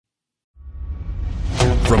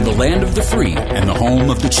From the land of the free and the home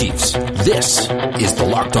of the Chiefs, this is the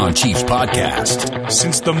Locked On Chiefs podcast.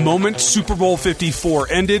 Since the moment Super Bowl 54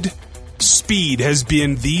 ended, speed has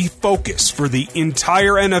been the focus for the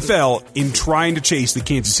entire NFL in trying to chase the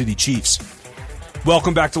Kansas City Chiefs.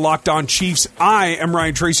 Welcome back to Locked On Chiefs. I am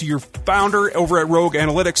Ryan Tracy, your founder over at Rogue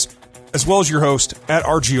Analytics, as well as your host at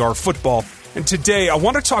RGR Football. And today I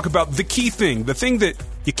want to talk about the key thing, the thing that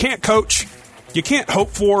you can't coach, you can't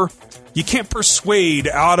hope for, you can't persuade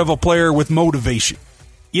out of a player with motivation.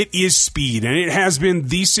 It is speed, and it has been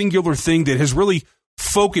the singular thing that has really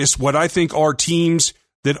focused what I think are teams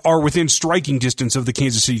that are within striking distance of the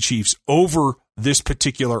Kansas City Chiefs over this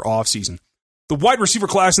particular offseason. The wide receiver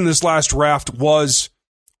class in this last draft was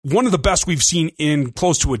one of the best we've seen in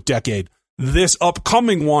close to a decade. This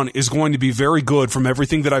upcoming one is going to be very good from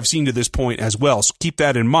everything that I've seen to this point as well, so keep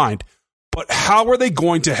that in mind. But how are they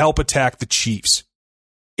going to help attack the Chiefs?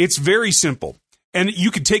 It's very simple, and you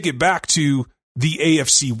could take it back to the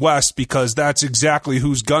AFC West because that's exactly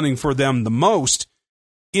who's gunning for them the most,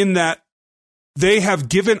 in that they have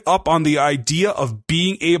given up on the idea of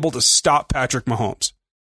being able to stop Patrick Mahomes.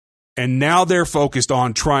 And now they're focused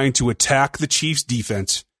on trying to attack the Chiefs'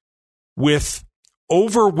 defense with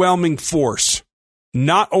overwhelming force,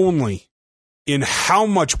 not only in how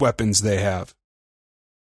much weapons they have,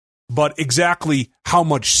 but exactly how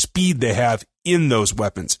much speed they have in those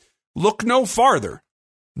weapons. Look no farther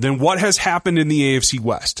than what has happened in the AFC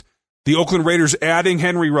West. The Oakland Raiders adding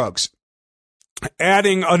Henry Ruggs,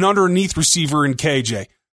 adding an underneath receiver in KJ.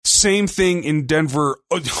 Same thing in Denver.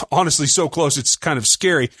 Honestly, so close it's kind of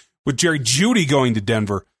scary. With Jerry Jeudy going to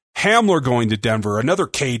Denver, Hamler going to Denver, another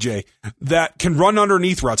KJ that can run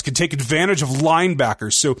underneath routes, can take advantage of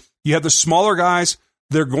linebackers. So you have the smaller guys,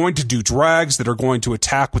 they're going to do drags, that are going to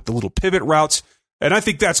attack with the little pivot routes. And I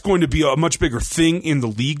think that's going to be a much bigger thing in the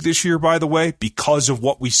league this year, by the way, because of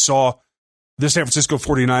what we saw the San Francisco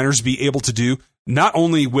 49ers be able to do, not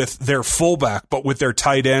only with their fullback, but with their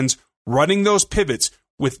tight ends, running those pivots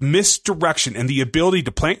with misdirection and the ability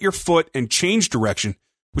to plant your foot and change direction,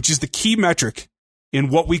 which is the key metric in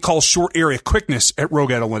what we call short area quickness at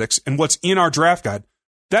Rogue Analytics and what's in our draft guide.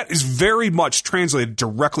 That is very much translated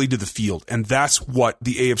directly to the field, and that's what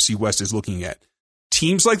the AFC West is looking at.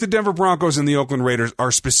 Teams like the Denver Broncos and the Oakland Raiders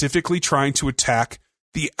are specifically trying to attack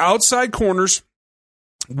the outside corners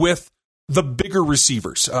with the bigger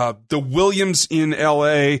receivers. The Williams in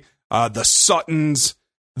L.A., the Suttons,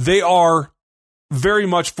 they are very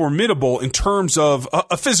much formidable in terms of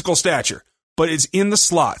a physical stature, but it's in the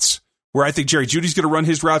slots where I think Jerry Jeudy's going to run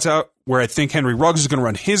his routes out, where I think Henry Ruggs is going to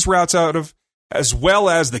run his routes out of, as well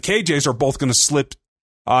as the KJs are both going to slip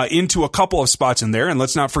into a couple of spots in there. And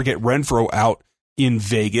let's not forget Renfrow out in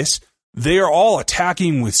Vegas. They are all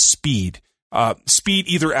attacking with speed. Speed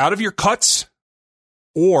either out of your cuts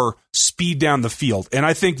or speed down the field. And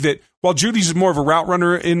I think that while Judy's more of a route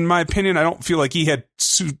runner, in my opinion, I don't feel like he had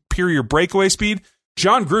superior breakaway speed.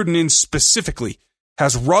 John Gruden in specifically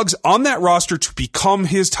has Ruggs on that roster to become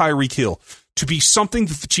his Tyreek Hill, to be something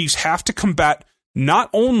that the Chiefs have to combat not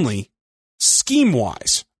only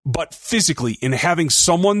scheme-wise, but physically in having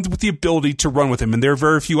someone with the ability to run with him. And there are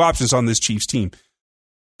very few options on this Chiefs team.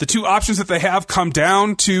 The two options that they have come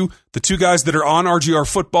down to the two guys that are on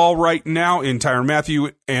RGR Football right now in Tyrann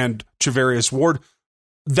Mathieu and Charvarius Ward.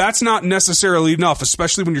 That's not necessarily enough,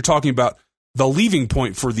 especially when you're talking about the leaving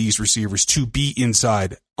point for these receivers to be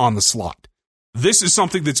inside on the slot. This is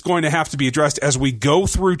something that's going to have to be addressed as we go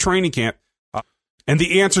through training camp, and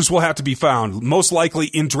the answers will have to be found, most likely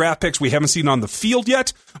in draft picks we haven't seen on the field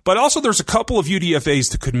yet, but also there's a couple of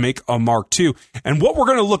UDFAs that could make a mark too. And what we're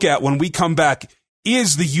going to look at when we come back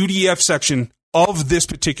is the UDF section of this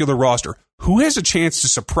particular roster. Who has a chance to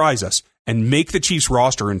surprise us and make the Chiefs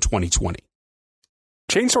roster in 2020?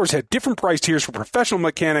 Chain stores have different price tiers for professional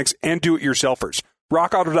mechanics and do-it-yourselfers.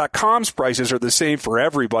 RockAuto.com's prices are the same for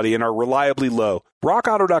everybody and are reliably low.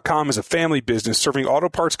 RockAuto.com is a family business serving auto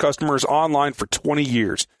parts customers online for 20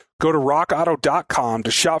 years. Go to RockAuto.com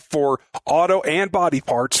to shop for auto and body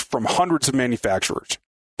parts from hundreds of manufacturers.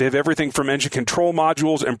 They have everything from engine control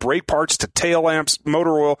modules and brake parts to tail lamps,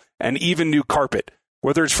 motor oil, and even new carpet.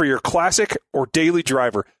 Whether it's for your classic or daily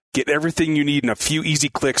driver, get everything you need in a few easy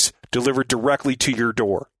clicks delivered directly to your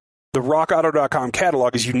door. The RockAuto.com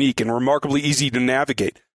catalog is unique and remarkably easy to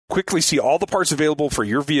navigate. Quickly see all the parts available for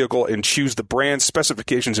your vehicle and choose the brand,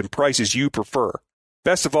 specifications, and prices you prefer.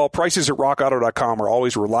 Best of all, prices at RockAuto.com are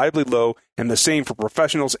always reliably low and the same for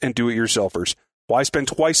professionals and do-it-yourselfers. Why spend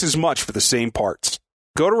twice as much for the same parts?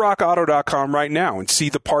 Go to RockAuto.com right now and see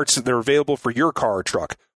the parts that are available for your car or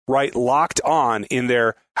truck. Write Locked On in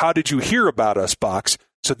their How Did You Hear About Us box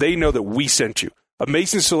so they know that we sent you.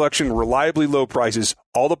 Amazing selection, reliably low prices,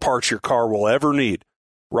 all the parts your car will ever need.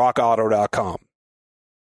 RockAuto.com.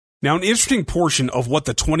 Now, an interesting portion of what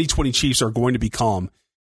the 2020 Chiefs are going to become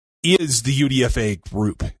is the UDFA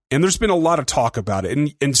group. And there's been a lot of talk about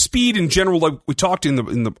it. And speed in general, like we talked in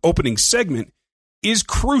the opening segment, is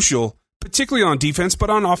crucial, particularly on defense,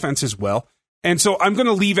 but on offense as well. And so I'm going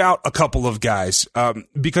to leave out a couple of guys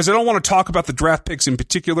because I don't want to talk about the draft picks in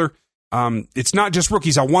particular. It's not just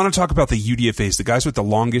rookies. I want to talk about the UDFAs, the guys with the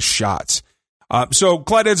longest shots. So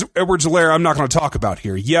Clyde Edwards-Helaire, I'm not going to talk about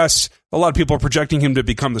here. Yes, a lot of people are projecting him to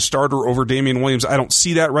become the starter over Damian Williams. I don't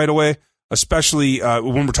see that right away, especially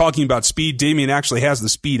when we're talking about speed. Damian actually has the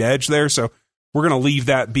speed edge there, so we're going to leave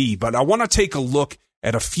that be. But I want to take a look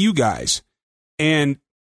at a few guys, and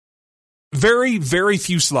very, very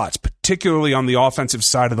few slots, particularly on the offensive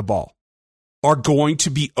side of the ball, are going to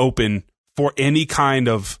be open for any kind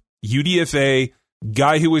of UDFA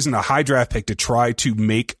guy who isn't a high draft pick to try to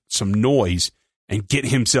make some noise and get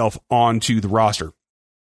himself onto the roster.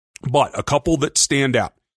 But a couple that stand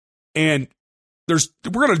out. And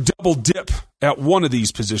we're going to double dip at one of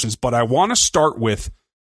these positions, but I want to start with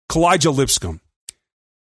Kalija Lipscomb,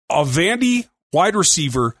 a Vandy wide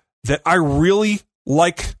receiver that I really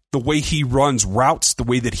like the way he runs routes, the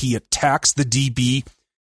way that he attacks the DB.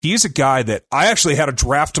 He is a guy that I actually had a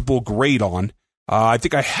draftable grade on. I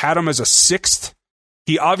think I had him as a 6th.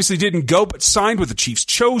 He obviously didn't go, but signed with the Chiefs,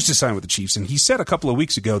 chose to sign with the Chiefs. And he said a couple of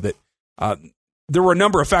weeks ago that there were a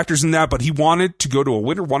number of factors in that, but he wanted to go to a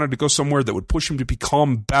winner, wanted to go somewhere that would push him to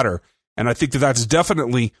become better. And I think that that's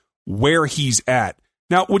definitely where he's at.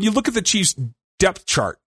 Now, when you look at the Chiefs' depth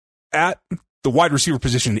chart at the wide receiver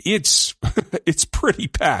position, it's pretty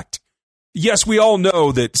packed. Yes, we all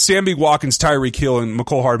know that Sammy Watkins, Tyreek Hill, and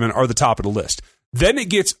Mecole Hardman are the top of the list. Then it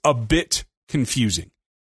gets a bit confusing.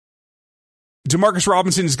 Demarcus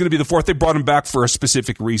Robinson is going to be the 4th. They brought him back for a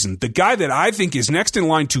specific reason. The guy that I think is next in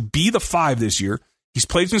line to be the 5 this year, he's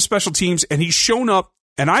played some special teams, and he's shown up,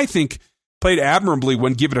 and I think played admirably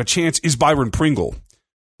when given a chance, is Byron Pringle.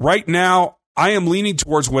 Right now, I am leaning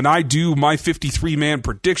towards when I do my 53-man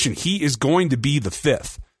prediction, he is going to be the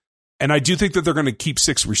 5th. And I do think that they're going to keep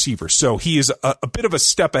 6 receivers. So he is a bit of a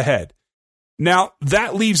step ahead. Now,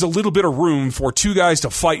 that leaves a little bit of room for 2 guys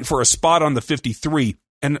to fight for a spot on the 53.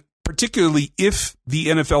 And particularly if the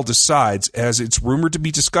NFL decides, as it's rumored to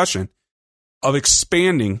be discussion, of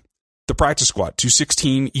expanding the practice squad to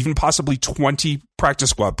 16, even possibly 20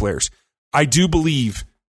 practice squad players. I do believe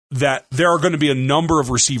that there are going to be a number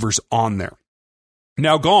of receivers on there.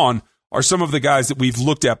 Now gone are some of the guys that we've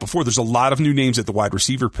looked at before. There's a lot of new names at the wide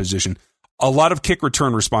receiver position, a lot of kick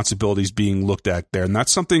return responsibilities being looked at there, and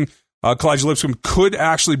that's something Kalija Lipscomb could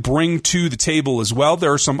actually bring to the table as well.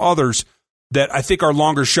 There are some others that I think are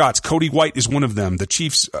longer shots. Cody White is one of them. The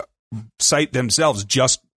Chiefs site themselves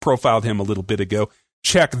just profiled him a little bit ago.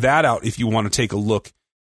 Check that out if you want to take a look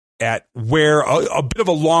at where a bit of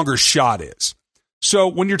a longer shot is. So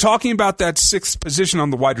when you're talking about that 6th position on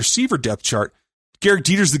the wide receiver depth chart, Garrett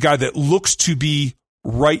Dieter's the guy that looks to be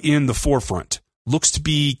right in the forefront, looks to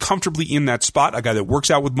be comfortably in that spot, a guy that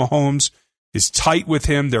works out with Mahomes, is tight with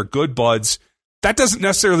him, they're good buds. That doesn't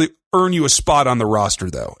necessarily earn you a spot on the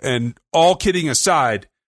roster, though. And all kidding aside,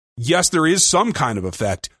 yes, there is some kind of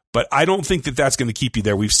effect, but I don't think that that's going to keep you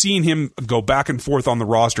there. We've seen him go back and forth on the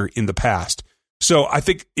roster in the past. So I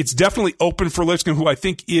think it's definitely open for Lipscomb, who I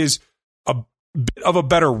think is a bit of a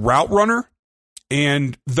better route runner.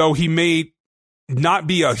 And though he may not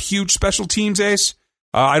be a huge special teams ace,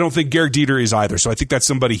 I don't think Garrett Dieter is either. So I think that's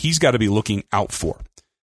somebody he's got to be looking out for.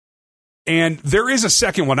 And there is a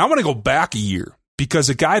second one. I want to go back a year because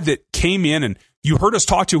a guy that came in, and you heard us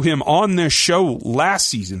talk to him on this show last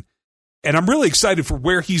season, and I'm really excited for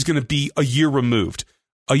where he's going to be a year removed.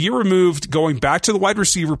 A year removed, going back to the wide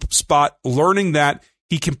receiver spot, learning that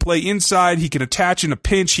he can play inside, he can attach in a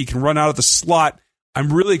pinch, he can run out of the slot.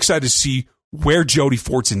 I'm really excited to see where Jody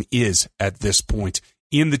Fortson is at this point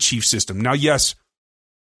in the Chiefs system. Now, yes,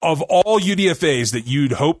 of all UDFAs that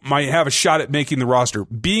you'd hope might have a shot at making the roster,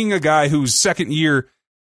 being a guy whose second year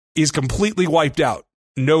is completely wiped out,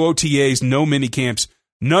 no OTAs, no mini camps,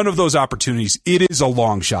 none of those opportunities, it is a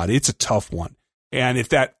long shot. It's a tough one. And if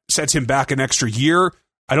that sets him back an extra year,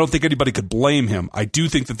 I don't think anybody could blame him. I do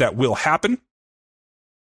think that that will happen.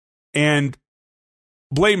 And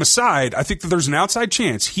blame aside, I think that there's an outside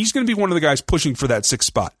chance he's going to be one of the guys pushing for that 6th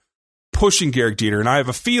spot, pushing Garrett Dieter. And I have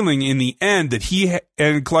a feeling in the end that he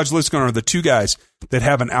and Kalija Lipscomb are the 2 guys that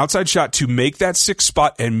have an outside shot to make that 6th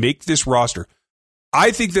spot and make this roster.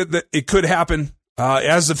 I think that it could happen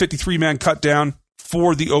as the 53-man cut down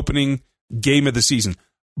for the opening game of the season.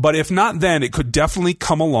 But if not then, it could definitely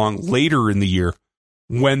come along later in the year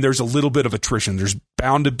when there's a little bit of attrition. There's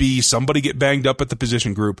bound to be somebody get banged up at the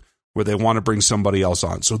position group where they want to bring somebody else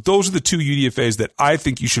on. So those are the two UDFAs that I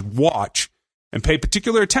think you should watch and pay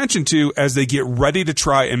particular attention to as they get ready to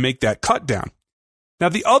try and make that cut down. Now,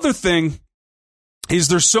 the other thing is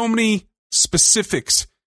there's so many specifics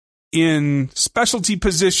in specialty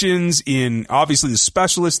positions, in obviously the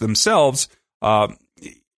specialists themselves,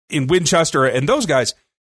 in Winchester and those guys.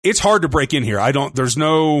 It's hard to break in here. There's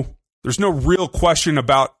no real question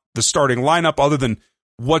about the starting lineup other than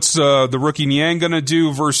what's the rookie Niang going to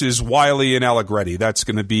do versus Wiley and Allegretti. That's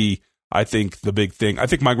going to be, I think, the big thing. I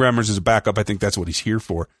think Mike Remmers is a backup. I think that's what he's here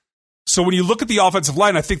for. So when you look at the offensive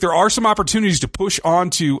line, I think there are some opportunities to push on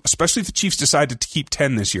to, especially if the Chiefs decided to keep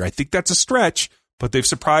 10 this year. I think that's a stretch, but they've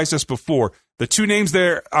surprised us before. The two names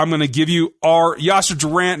there I'm going to give you are Yasser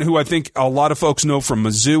Durant, who I think a lot of folks know from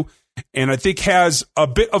Mizzou, and I think has a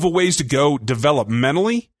bit of a ways to go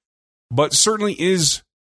developmentally, but certainly is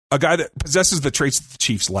a guy that possesses the traits that the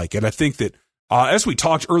Chiefs like. And I think that, as we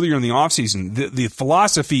talked earlier in the offseason, the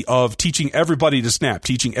philosophy of teaching everybody to snap,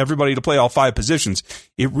 teaching everybody to play all five positions,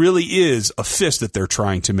 it really is a fist that they're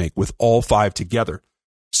trying to make with all five together.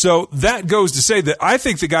 So that goes to say that I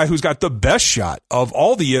think the guy who's got the best shot of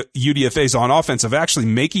all the UDFAs on offense of actually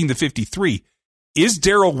making the 53 is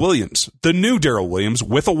Darrell Williams, the new Darrell Williams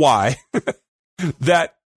with a Y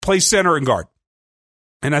that plays center and guard.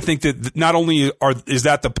 And I think that not only is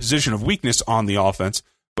that the position of weakness on the offense,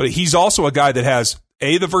 but he's also a guy that has,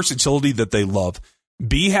 A, the versatility that they love,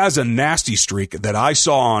 B, has a nasty streak that I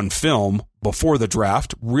saw on film before the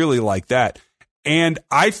draft, really like that. And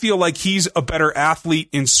I feel like he's a better athlete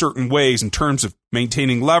in certain ways in terms of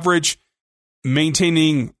maintaining leverage,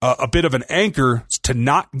 maintaining a bit of an anchor to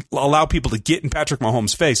not allow people to get in Patrick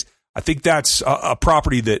Mahomes' face. I think that's a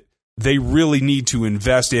property that they really need to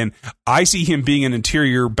invest in. I see him being an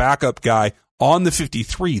interior backup guy on the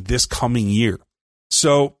 53 this coming year.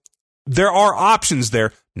 So there are options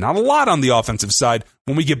there. Not a lot on the offensive side.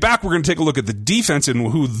 When we get back, we're going to take a look at the defense and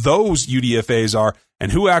who those UDFAs are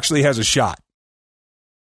and who actually has a shot.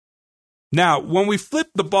 Now, when we flip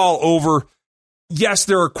the ball over, yes,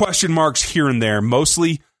 there are question marks here and there,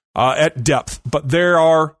 mostly at depth, but there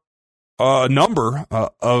are a number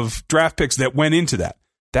of draft picks that went into that.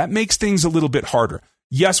 That makes things a little bit harder.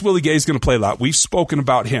 Yes, Willie Gay is going to play a lot. We've spoken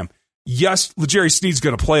about him. Yes, L'Jarius Sneed's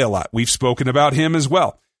going to play a lot. We've spoken about him as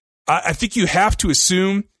well. I think you have to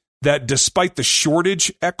assume that despite the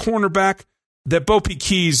shortage at cornerback, that Bo Peep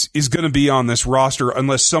Keys is going to be on this roster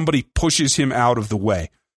unless somebody pushes him out of the way.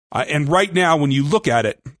 And right now, when you look at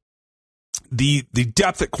it, the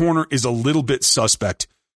depth at corner is a little bit suspect.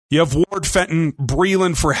 You have Ward, Fenton,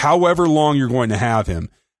 Breeland for however long you're going to have him,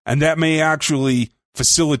 and that may actually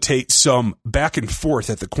facilitate some back and forth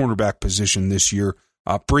at the cornerback position this year,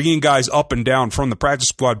 bringing guys up and down from the practice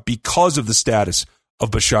squad because of the status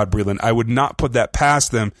of Bashaud Breeland. I would not put that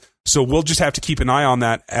past them, so we'll just have to keep an eye on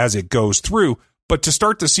that as it goes through. But to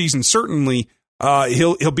start the season, certainly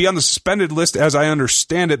he'll be on the suspended list, as I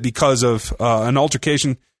understand it, because of an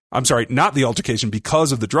altercation. I'm sorry, not the altercation,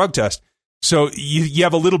 because of the drug test. So you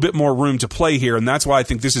have a little bit more room to play here, and that's why I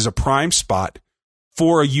think this is a prime spot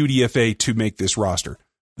for a UDFA to make this roster.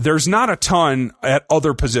 There's not a ton at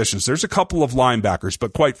other positions. There's a couple of linebackers,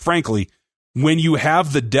 but quite frankly, when you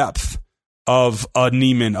have the depth of a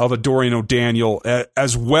Neiman, of a Dorian O'Daniel,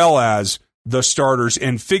 as well as the starters,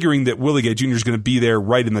 and figuring that Willie Gay Jr. is going to be there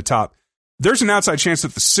right in the top, there's an outside chance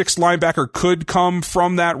that the sixth linebacker could come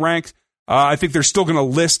from that rank. I think they're still going to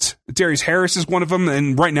list Darius Harris as one of them,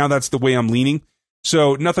 and right now that's the way I'm leaning.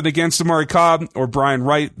 So nothing against Amari Cobb or Brian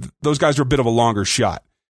Wright. Those guys are a bit of a longer shot.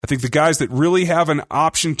 I think the guys that really have an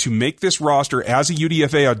option to make this roster as a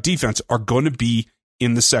UDFA on defense are going to be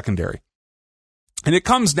in the secondary. And it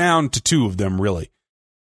comes down to two of them, really.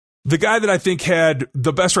 The guy that I think had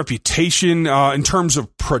the best reputation in terms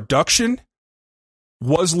of production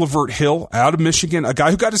was Lavert Hill out of Michigan, a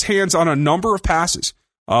guy who got his hands on a number of passes,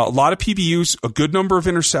 a lot of PBUs, a good number of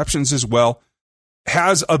interceptions as well,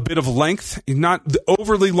 has a bit of length, not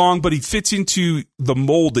overly long, but he fits into the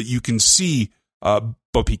mold that you can see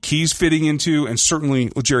Bo Peep Keys fitting into, and certainly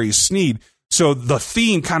L'Jarius Sneed. So the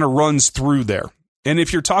theme kind of runs through there. And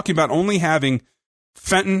if you're talking about only having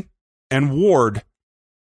Fenton and Ward,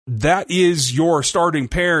 that is your starting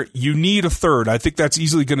pair. You need a third. I think that's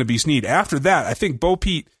easily going to be Sneed. After that, I think Bo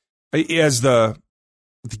Peep, as the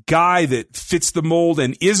guy that fits the mold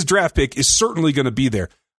and is a draft pick, is certainly going to be there.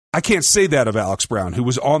 I can't say that of Alex Brown, who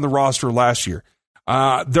was on the roster last year.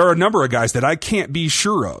 There are a number of guys that I can't be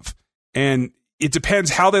sure of, and it depends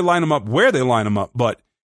how they line them up, where they line them up. But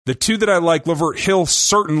the two that I like, Lavert Hill,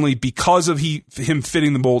 certainly because of him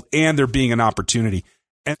fitting the mold and there being an opportunity.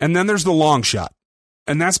 And then there's the long shot.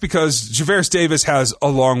 And that's because Javaris Davis has a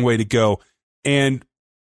long way to go. And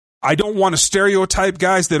I don't want to stereotype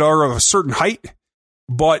guys that are of a certain height,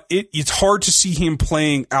 but it's hard to see him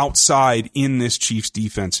playing outside in this Chiefs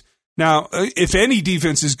defense. Now, if any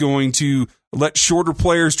defense is going to let shorter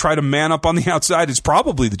players try to man up on the outside, it's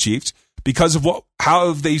probably the Chiefs because of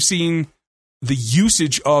how they've seen the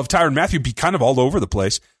usage of Tyrann Mathieu be kind of all over the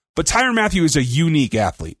place. But Tyrann Mathieu is a unique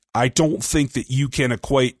athlete. I don't think that you can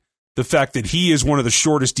equate the fact that he is one of the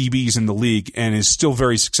shortest DBs in the league and is still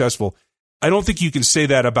very successful. I don't think you can say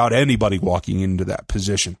that about anybody walking into that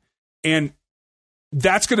position. And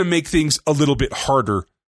that's going to make things a little bit harder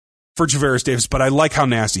for Javaris Davis, but I like how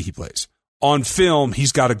nasty he plays. On film,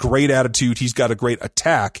 he's got a great attitude. He's got a great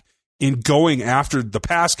attack in going after the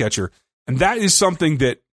pass catcher. And that is something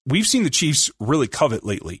that we've seen the Chiefs really covet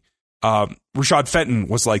lately. Rashad Fenton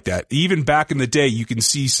was like that. Even back in the day, you can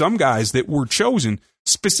see some guys that were chosen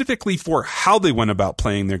specifically for how they went about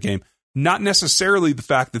playing their game, not necessarily the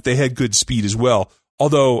fact that they had good speed as well.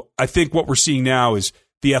 Although I think what we're seeing now is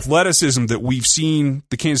the athleticism that we've seen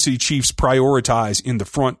the Kansas City Chiefs prioritize in the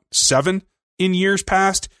front seven in years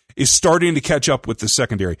past is starting to catch up with the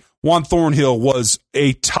secondary. Juan Thornhill was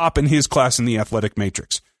a top in his class in the athletic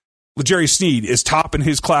matrix. L'Jarius Sneed is top in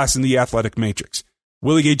his class in the athletic matrix.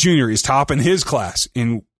 Willie Gay Jr. is top in his class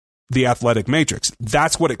in the athletic matrix.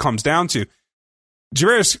 That's what it comes down to.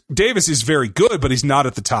 Javaris Davis is very good, but he's not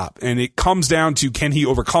at the top. And it comes down to, can he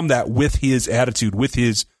overcome that with his attitude, with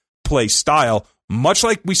his play style, much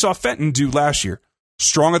like we saw Fenton do last year.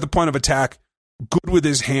 Strong at the point of attack, good with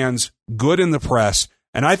his hands, good in the press.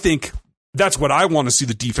 And I think that's what I want to see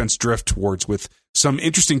the defense drift towards, with some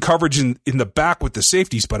interesting coverage in the back with the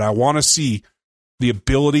safeties. But I want to see the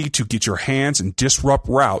ability to get your hands and disrupt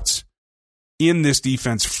routes in this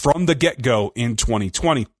defense from the get-go in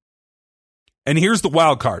 2020. And here's the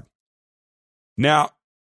wild card. Now,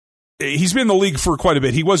 he's been in the league for quite a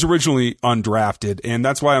bit. He was originally undrafted, and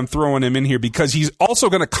that's why I'm throwing him in here, because he's also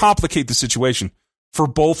going to complicate the situation for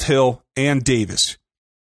both Hill and Davis.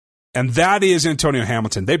 And that is Antonio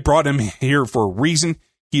Hamilton. They brought him here for a reason.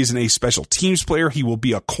 He is a special teams player. He will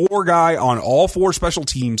be a core guy on all four special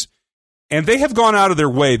teams. And they have gone out of their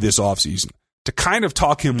way this offseason to kind of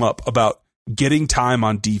talk him up about getting time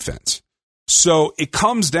on defense. So it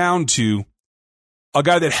comes down to a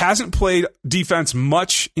guy that hasn't played defense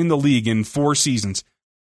much in the league in 4 seasons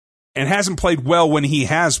and hasn't played well when he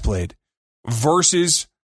has played, versus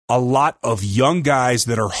a lot of young guys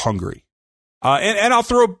that are hungry. And I'll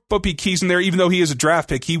throw Bo-Pete Keyes in there. Even though he is a draft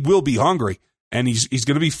pick, he will be hungry, and he's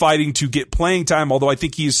going to be fighting to get playing time, although I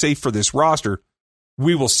think he is safe for this roster.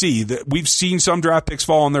 We will see. That we've seen some draft picks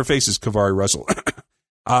fall on their faces, Kavari Russell.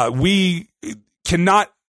 We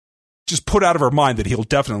cannot just put out of our mind that he'll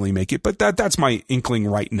definitely make it, but that's my inkling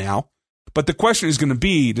right now. But the question is going to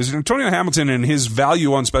be, does Antonio Hamilton and his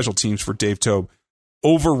value on special teams for Dave Toub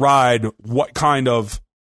override what kind of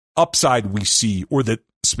upside we see, or that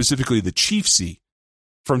specifically the Chiefs see,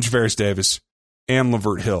 from Javaris Davis and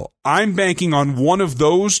Lavert Hill? I'm banking on one of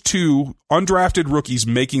those two undrafted rookies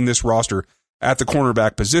making this roster at the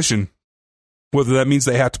cornerback position. Whether that means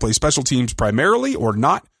they have to play special teams primarily or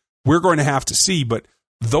not, we're going to have to see. But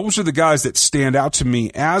those are the guys that stand out to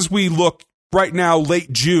me as we look right now,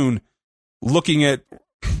 late June, looking at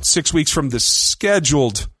 6 weeks from the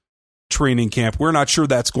scheduled training camp. We're not sure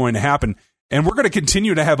that's going to happen. And we're going to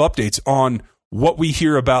continue to have updates on what we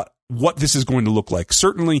hear about what this is going to look like.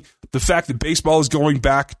 Certainly, the fact that baseball is going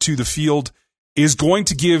back to the field is going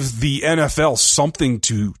to give the NFL something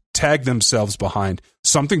to tag themselves behind,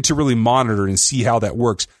 something to really monitor and see how that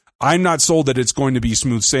works. I'm not sold that it's going to be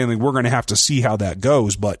smooth sailing. We're going to have to see how that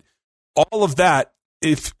goes. But all of that,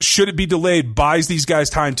 should it be delayed, buys these guys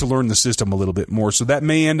time to learn the system a little bit more. So that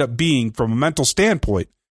may end up being, from a mental standpoint,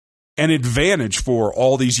 an advantage for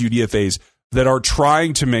all these UDFAs that are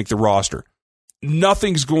trying to make the roster.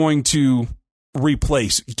 Nothing's going to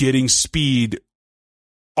replace getting speed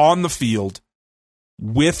on the field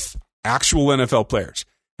with actual NFL players.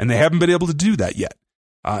 And they haven't been able to do that yet.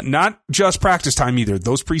 Not just practice time either.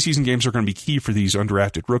 Those preseason games are going to be key for these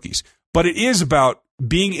undrafted rookies. But it is about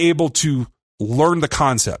being able to learn the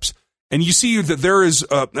concepts. And you see that there is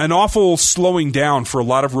an awful slowing down for a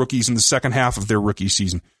lot of rookies in the second half of their rookie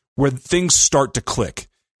season, where things start to click.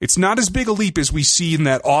 It's not as big a leap as we see in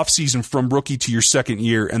that offseason from rookie to your second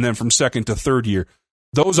year and then from second to third year.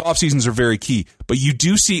 Those offseasons are very key. But you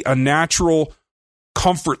do see a natural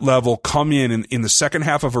comfort level come in the second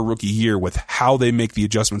half of a rookie year with how they make the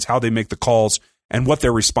adjustments, how they make the calls, and what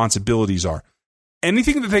their responsibilities are.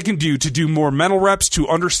 Anything that they can do to do more mental reps, to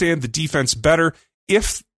understand the defense better,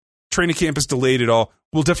 if training camp is delayed at all,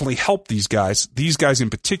 will definitely help these guys in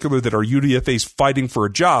particular that are UDFAs fighting for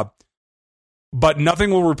a job. But nothing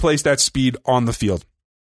will replace that speed on the field.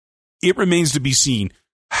 It remains to be seen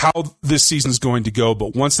how this season is going to go,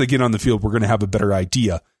 but once they get on the field, we're going to have a better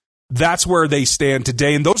idea. That's where they stand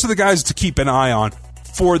today, and those are the guys to keep an eye on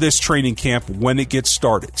for this training camp when it gets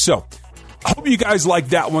started. So, I hope you guys like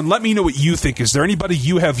that one. Let me know what you think. Is there anybody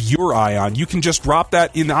you have your eye on? You can just drop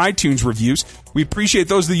that in the iTunes reviews. We appreciate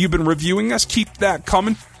those that you've been reviewing us. Keep that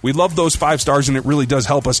coming. We love those 5 stars, and it really does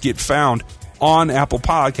help us get found on Apple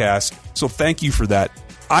Podcasts. So thank you for that.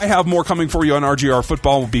 I have more coming for you on RGR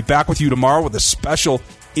Football. We'll be back with you tomorrow with a special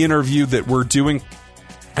interview that we're doing.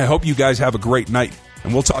 I hope you guys have a great night,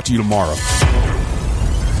 and we'll talk to you tomorrow.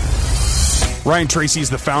 Ryan Tracy is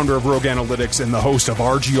the founder of Rogue Analytics and the host of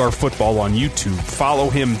RGR Football on YouTube. Follow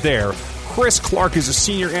him there. Chris Clark is a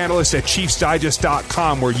senior analyst at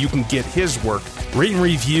ChiefsDigest.com, where you can get his work. Rate and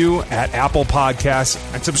review at Apple Podcasts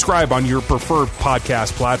and subscribe on your preferred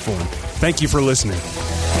podcast platform. Thank you for listening.